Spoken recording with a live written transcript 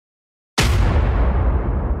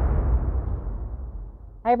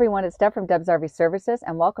Hi everyone, it's Deb from Deb's RV Services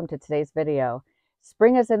and welcome to today's video.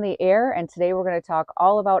 Spring is in the air and today we're going to talk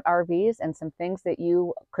all about RVs and some things that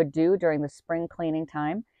you could do during the spring cleaning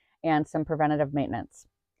time and some preventative maintenance.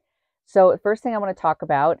 So first thing I want to talk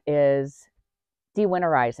about is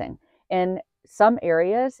dewinterizing. In some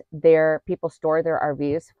areas, people store their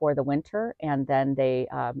RVs for the winter and then they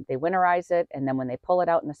winterize it, and then when they pull it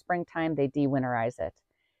out in the springtime, they dewinterize it.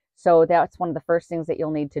 So that's one of the first things that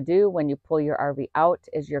you'll need to do when you pull your RV out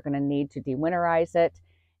is you're going to need to dewinterize it.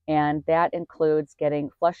 And that includes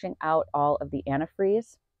flushing out all of the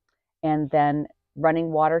antifreeze and then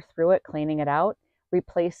running water through it, cleaning it out,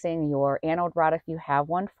 replacing your anode rod if you have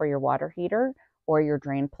one for your water heater or your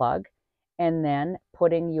drain plug, and then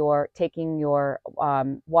taking your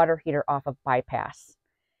water heater off of bypass.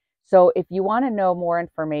 So if you want to know more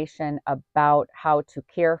information about how to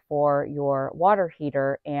care for your water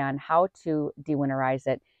heater and how to dewinterize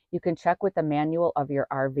it, you can check with the manual of your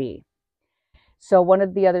RV. So one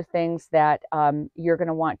of the other things that you're going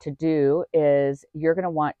to want to do is you're going to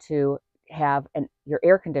want to have your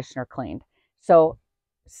air conditioner cleaned. So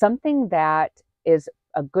something that is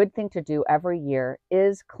a good thing to do every year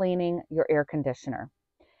is cleaning your air conditioner.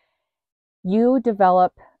 You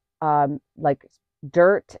develop like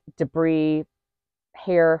dirt, debris,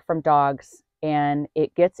 hair from dogs, and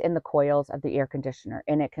it gets in the coils of the air conditioner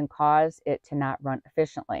and it can cause it to not run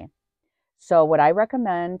efficiently. So what I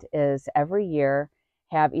recommend is every year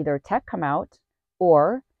have either a tech come out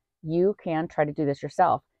or you can try to do this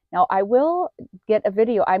yourself. Now I will get a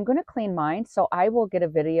video. I'm going to clean mine, so I will get a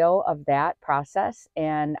video of that process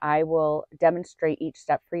and I will demonstrate each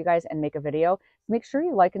step for you guys and make a video. Make sure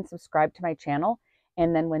you like and subscribe to my channel.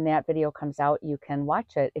 And then when that video comes out, you can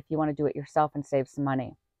watch it if you want to do it yourself and save some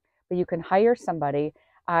money. But you can hire somebody.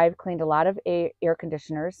 I've cleaned a lot of air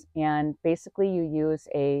conditioners, and basically you use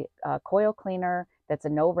a coil cleaner that's a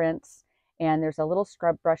no rinse, and there's a little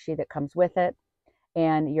scrub brushy that comes with it.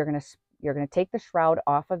 And you're gonna take the shroud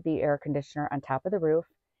off of the air conditioner on top of the roof,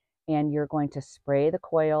 and you're going to spray the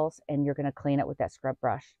coils, and you're going to clean it with that scrub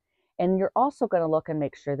brush. And you're also going to look and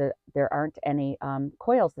make sure that there aren't any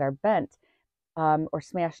coils that are bent or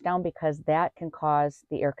smashed down, because that can cause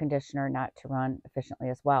the air conditioner not to run efficiently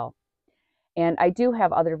as well. And I do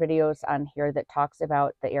have other videos on here that talks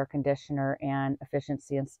about the air conditioner and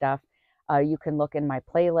efficiency and stuff. You can look in my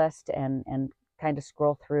playlist and kind of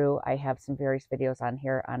scroll through. I have some various videos on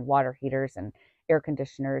here on water heaters and air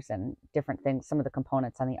conditioners and different things, some of the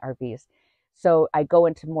components on the RVs. So I go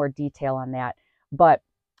into more detail on that. But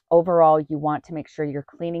overall, you want to make sure you're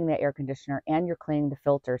cleaning the air conditioner and you're cleaning the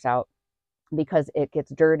filters out, because it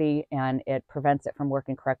gets dirty and it prevents it from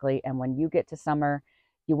working correctly. And when you get to summer,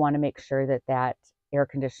 you want to make sure that that air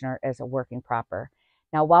conditioner is working proper.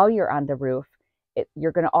 Now, while you're on the roof,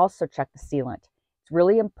 you're going to also check the sealant. It's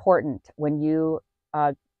really important when you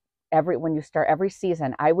start every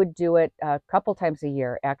season. I would do it a couple times a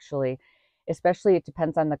year, actually. Especially, it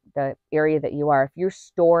depends on the area that you are. If you're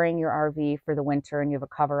storing your RV for the winter and you have a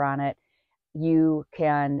cover on it, you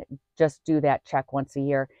can just do that check once a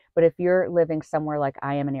year. But if you're living somewhere like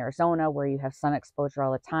I am in Arizona, where you have sun exposure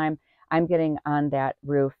all the time, I'm getting on that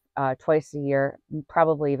roof twice a year,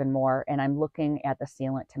 probably even more, and I'm looking at the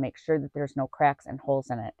sealant to make sure that there's no cracks and holes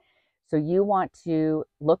in it. So you want to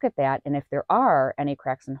look at that, and if there are any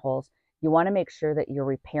cracks and holes, you want to make sure that you're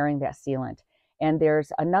repairing that sealant. And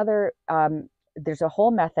there's a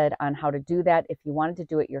whole method on how to do that if you wanted to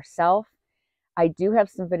do it yourself. I do have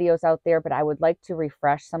some videos out there, but I would like to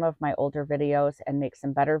refresh some of my older videos and make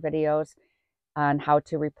some better videos on how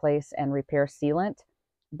to replace and repair sealant.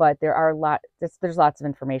 But there's lots of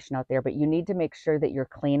information out there, but you need to make sure that you're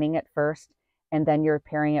cleaning it first and then you're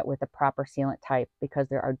repairing it with the proper sealant type, because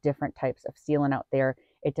there are different types of sealant out there.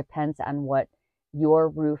 It depends on what your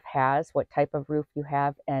roof has, what type of roof you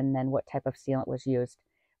have, and then what type of sealant was used.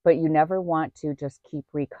 But you never want to just keep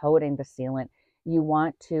recoating the sealant. You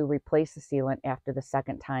want to replace the sealant after the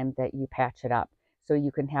second time that you patch it up. So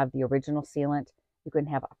you can have the original sealant, you can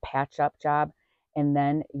have a patch up job, and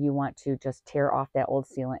then you want to just tear off that old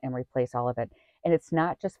sealant and replace all of it. And it's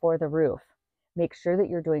not just for the roof. Make sure that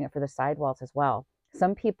you're doing it for the sidewalls as well.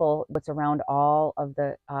 Some people, what's around all of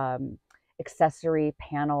the accessory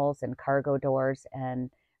panels and cargo doors and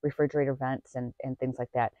refrigerator vents and things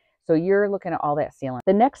like that. So you're looking at all that sealant.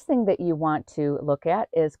 The next thing that you want to look at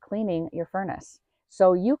is cleaning your furnace.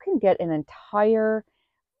 So you can get an entire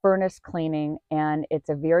furnace cleaning, and it's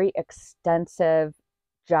a very extensive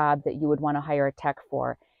job that you would want to hire a tech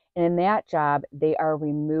for. And in that job, they are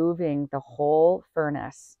removing the whole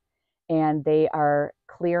furnace and they are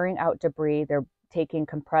clearing out debris. They're taking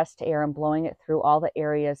compressed air and blowing it through all the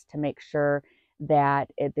areas to make sure that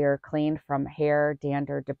they're clean from hair,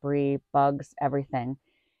 dander, debris, bugs, everything.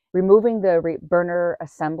 Removing the burner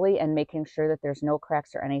assembly and making sure that there's no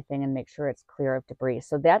cracks or anything, and make sure it's clear of debris.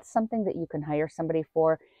 So that's something that you can hire somebody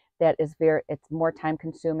for. That is it's more time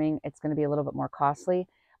consuming. It's going to be a little bit more costly,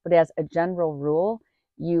 but as a general rule,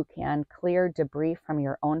 you can clear debris from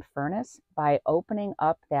your own furnace by opening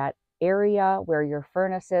up that area where your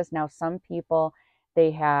furnace is. Now, some people,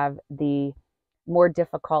 they have the more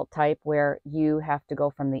difficult type where you have to go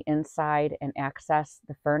from the inside and access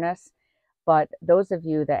the furnace. But those of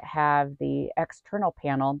you that have the external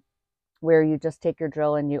panel, where you just take your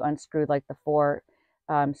drill and you unscrew like the 4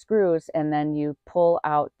 screws, and then you pull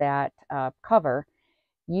out that cover,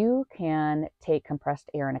 you can take compressed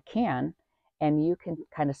air in a can and you can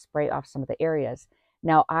kind of spray off some of the areas.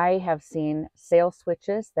 Now, I have seen sail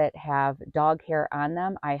switches that have dog hair on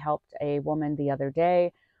them. I helped a woman the other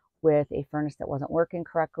day with a furnace that wasn't working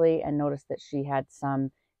correctly and noticed that she had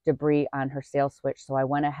some debris on her sail switch. So I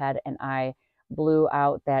went ahead and I blew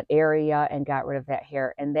out that area and got rid of that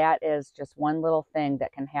hair. And that is just one little thing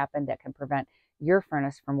that can happen that can prevent your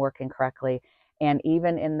furnace from working correctly. And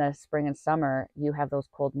even in the spring and summer, you have those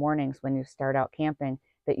cold mornings when you start out camping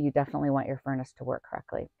that you definitely want your furnace to work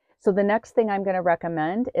correctly. So the next thing I'm going to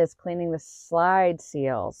recommend is cleaning the slide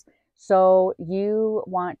seals. So you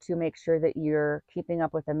want to make sure that you're keeping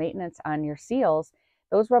up with the maintenance on your seals.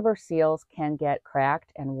 Those rubber seals can get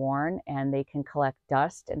cracked and worn, and they can collect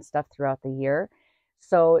dust and stuff throughout the year.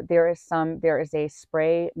 So there is a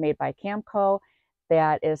spray made by Camco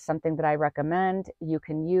that is something that I recommend you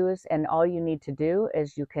can use, and all you need to do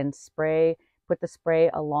is you can put the spray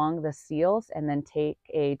along the seals and then take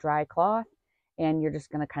a dry cloth and you're just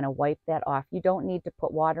going to kind of wipe that off. You don't need to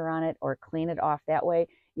put water on it or clean it off that way.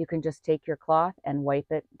 You can just take your cloth and wipe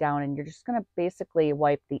it down, and you're just going to basically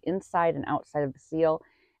wipe the inside and outside of the seal,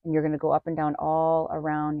 and you're going to go up and down all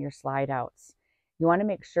around your slide outs. You want to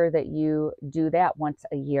make sure that you do that once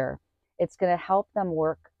a year. It's going to help them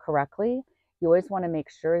work correctly. You always want to make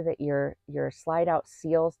sure that your slide out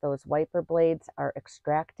seals, those wiper blades, are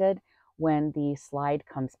extracted when the slide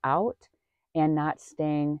comes out and not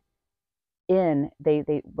staying in.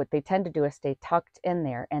 What they tend to do is stay tucked in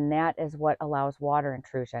there, and that is what allows water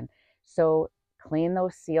intrusion. So clean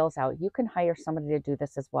those seals out. You can hire somebody to do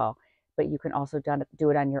this as well, but you can also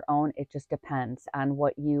do it on your own. It just depends on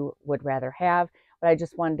what you would rather have. But I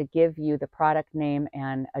just wanted to give you the product name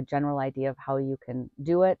and a general idea of how you can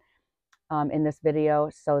do it in this video,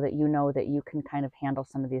 so that you know that you can kind of handle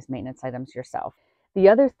some of these maintenance items yourself. The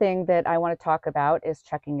other thing that I want to talk about is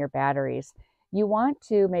checking your batteries. You want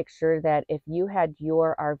to make sure that if you had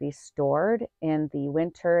your RV stored in the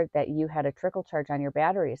winter, that you had a trickle charge on your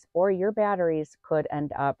batteries, or your batteries could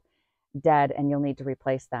end up dead and you'll need to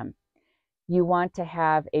replace them. You want to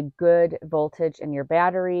have a good voltage in your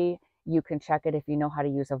battery. You can check it if you know how to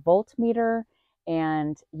use a voltmeter,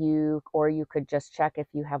 or you could just check if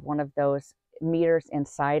you have one of those meters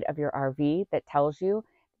inside of your RV that tells you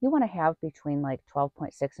want to have between like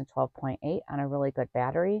 12.6 and 12.8 on a really good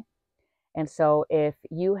battery. And so if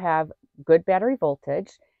you have good battery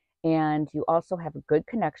voltage and you also have good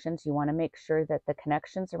connections, you want to make sure that the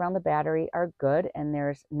connections around the battery are good and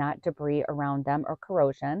there's not debris around them or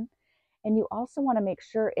corrosion. And you also want to make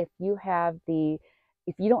sure if you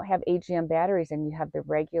don't have AGM batteries and you have the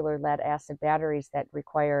regular lead acid batteries that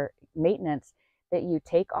require maintenance, that you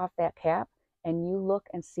take off that cap and you look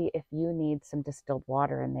and see if you need some distilled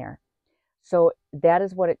water in there. So that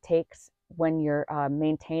is what it takes when you're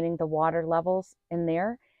maintaining the water levels in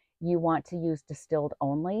there. You want to use distilled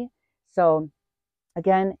only. So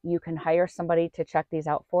again, you can hire somebody to check these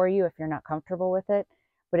out for you if you're not comfortable with it.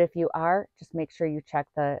 But if you are, just make sure you check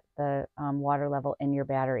the water level in your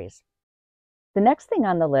batteries. The next thing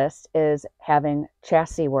on the list is having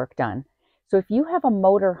chassis work done. So if you have a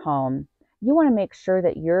motor home, you want to make sure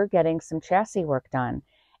that you're getting some chassis work done.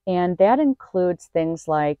 And that includes things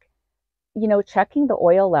like, checking the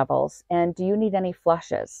oil levels and do you need any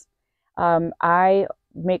flushes? I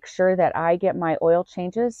make sure that I get my oil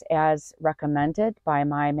changes as recommended by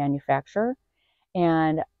my manufacturer.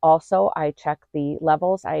 And also I check the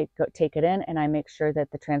levels. I take it in and I make sure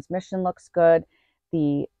that the transmission looks good,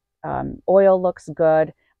 the oil looks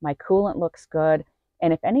good, my coolant looks good.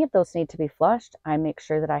 And if any of those need to be flushed, I make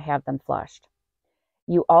sure that I have them flushed.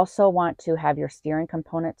 You also want to have your steering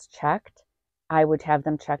components checked. I would have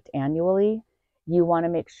them checked annually. You want to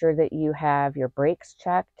make sure that you have your brakes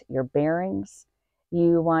checked, your bearings.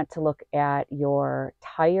 You want to look at your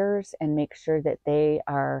tires and make sure that they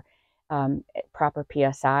are proper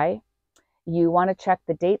PSI. You want to check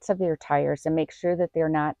the dates of your tires and make sure that they're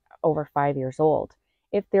not over 5 years old.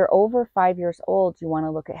 If they're over 5 years old, you want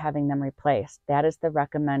to look at having them replaced. That is the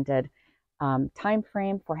recommended time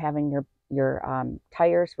frame for having your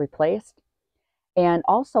tires replaced. And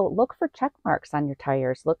also look for check marks on your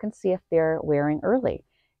tires. Look and see if they're wearing early.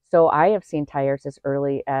 So I have seen tires as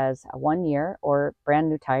early as 1 year or brand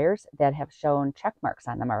new tires that have shown check marks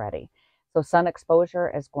on them already. So sun exposure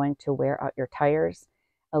is going to wear out your tires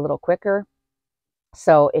a little quicker.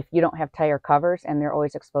 So if you don't have tire covers and they're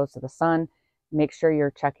always exposed to the sun, make sure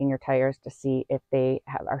you're checking your tires to see if they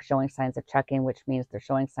are showing signs of checking, which means they're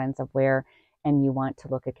showing signs of wear, and you want to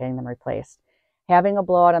look at getting them replaced. Having a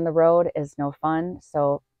blowout on the road is no fun,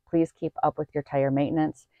 so please keep up with your tire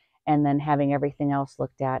maintenance, and then having everything else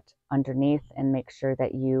looked at underneath and make sure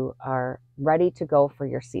that you are ready to go for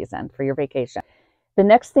your season, for your vacation. The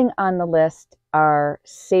next thing on the list are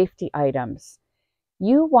safety items.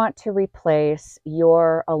 You want to replace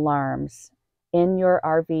your alarms in your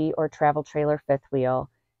RV or travel trailer fifth wheel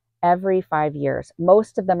every 5 years.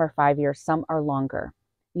 Most of them are 5 years, some are longer.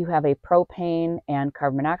 You have a propane and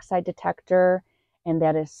carbon monoxide detector, and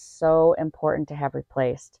that is so important to have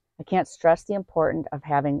replaced. I can't stress the importance of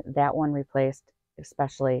having that one replaced,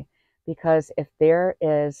 especially because if there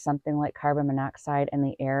is something like carbon monoxide in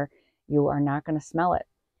the air, you are not going to smell it,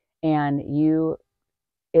 and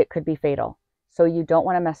it could be fatal. So you don't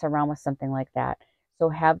want to mess around with something like that. So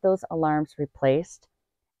have those alarms replaced.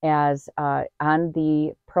 As on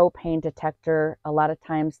the propane detector, a lot of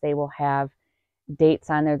times they will have dates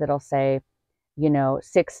on there that'll say,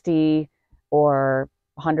 60 or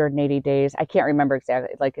 180 days. I can't remember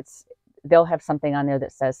exactly. They'll have something on there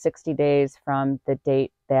that says 60 days from the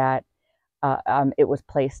date that it was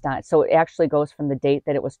placed on. So it actually goes from the date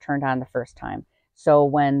that it was turned on the first time. So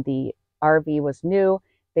when the RV was new,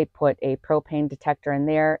 they put a propane detector in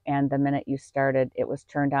there, and the minute you started, it was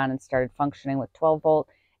turned on and started functioning with 12 volt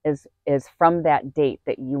is from that date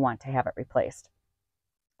that you want to have it replaced.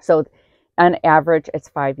 So on average, it's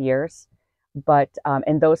 5 years, but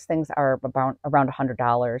and those things are around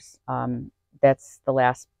 $100. That's the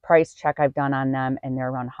last price check I've done on them, and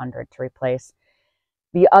they're around $100 to replace.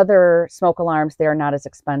 The other smoke alarms, they're not as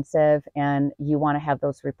expensive, and you want to have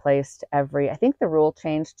those replaced I think the rule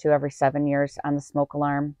changed to every 7 years on the smoke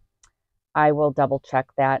alarm. I will double check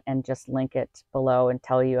that and just link it below and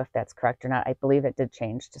tell you if that's correct or not. I believe it did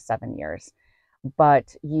change to 7 years.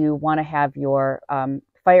 But you want to have your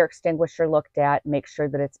fire extinguisher looked at, make sure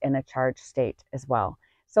that it's in a charged state as well.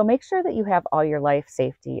 So make sure that you have all your life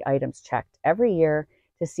safety items checked every year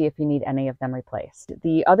to see if you need any of them replaced.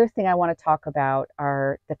 The other thing I want to talk about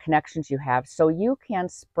are the connections you have. So you can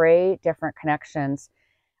spray different connections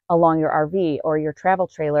along your RV or your travel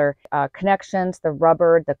trailer, connections, the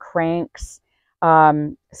rubber, the cranks.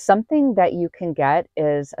 Something that you can get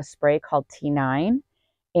is a spray called T9,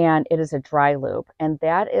 and it is a dry lube, and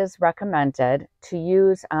that is recommended to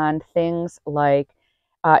use on things like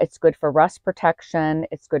it's good for rust protection,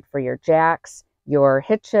 it's good for your jacks, your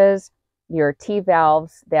hitches, your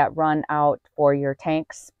T-valves that run out for your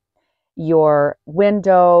tanks, your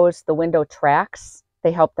windows, the window tracks,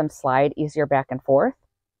 they help them slide easier back and forth.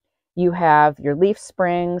 You have your leaf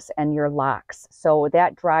springs and your locks. So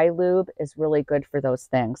that dry lube is really good for those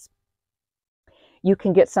things. You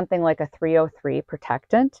can get something like a 303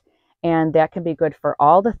 protectant, and that can be good for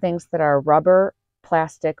all the things that are rubber,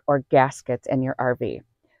 plastic, or gaskets in your RV.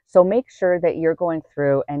 So make sure that you're going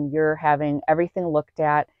through and you're having everything looked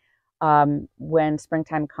at when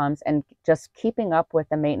springtime comes, and just keeping up with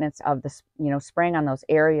the maintenance of the, spraying on those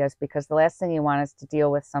areas, because the last thing you want is to deal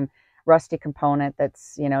with some rusty component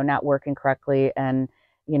that's, not working correctly. And,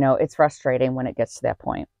 it's frustrating when it gets to that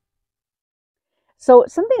point. So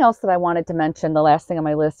something else that I wanted to mention, the last thing on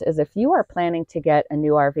my list, is if you are planning to get a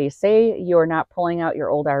new RV, say you're not pulling out your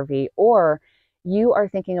old RV, or you are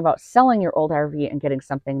thinking about selling your old RV and getting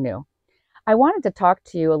something new. I wanted to talk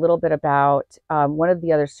to you a little bit about one of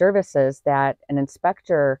the other services that an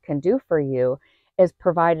inspector can do for you is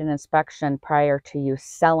provide an inspection prior to you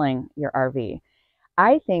selling your RV.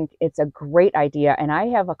 I think it's a great idea, and I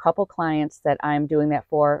have a couple clients that I'm doing that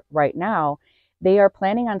for right now. They are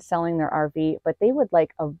planning on selling their RV, but they would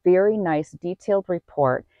like a very nice detailed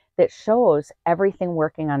report that shows everything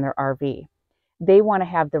working on their RV. They want to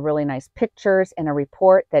have the really nice pictures and a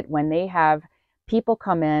report that when they have people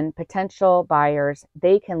come in, potential buyers,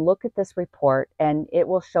 they can look at this report and it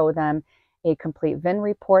will show them a complete VIN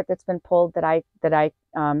report that's been pulled that I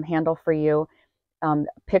handle for you,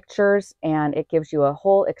 pictures, and it gives you a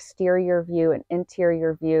whole exterior view, an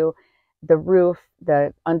interior view, the roof,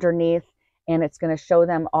 the underneath, and it's going to show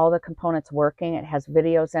them all the components working. It has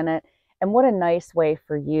videos in it, And what a nice way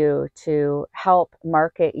for you to help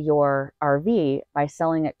market your RV by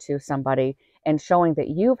selling it to somebody and showing that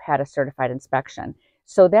you've had a certified inspection.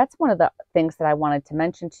 So that's one of the things that I wanted to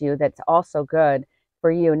mention to you that's also good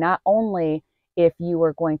for you, not only if you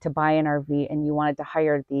were going to buy an RV and you wanted to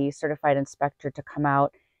hire the certified inspector to come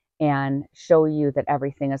out and show you that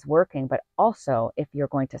everything is working, but also if you're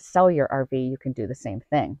going to sell your RV, you can do the same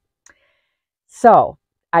thing. So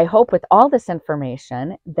I hope with all this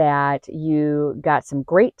information that you got some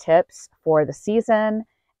great tips for the season,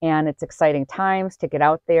 and it's exciting times to get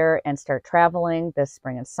out there and start traveling this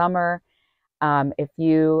spring and summer. If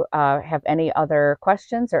you have any other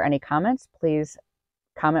questions or any comments, please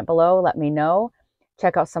comment below, let me know.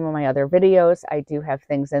 Check out some of my other videos. I do have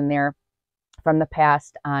things in there from the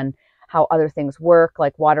past on how other things work,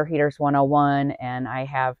 like Water Heaters 101, and I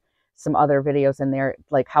have some other videos in there,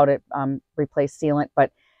 like how to replace sealant.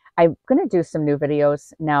 But I'm going to do some new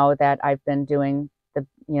videos now that I've been doing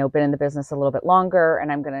been in the business a little bit longer,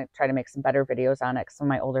 and I'm going to try to make some better videos on it. Some of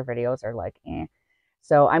my older videos are like, eh.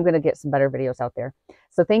 So I'm going to get some better videos out there.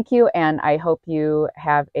 So thank you, and I hope you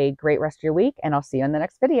have a great rest of your week, and I'll see you in the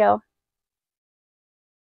next video.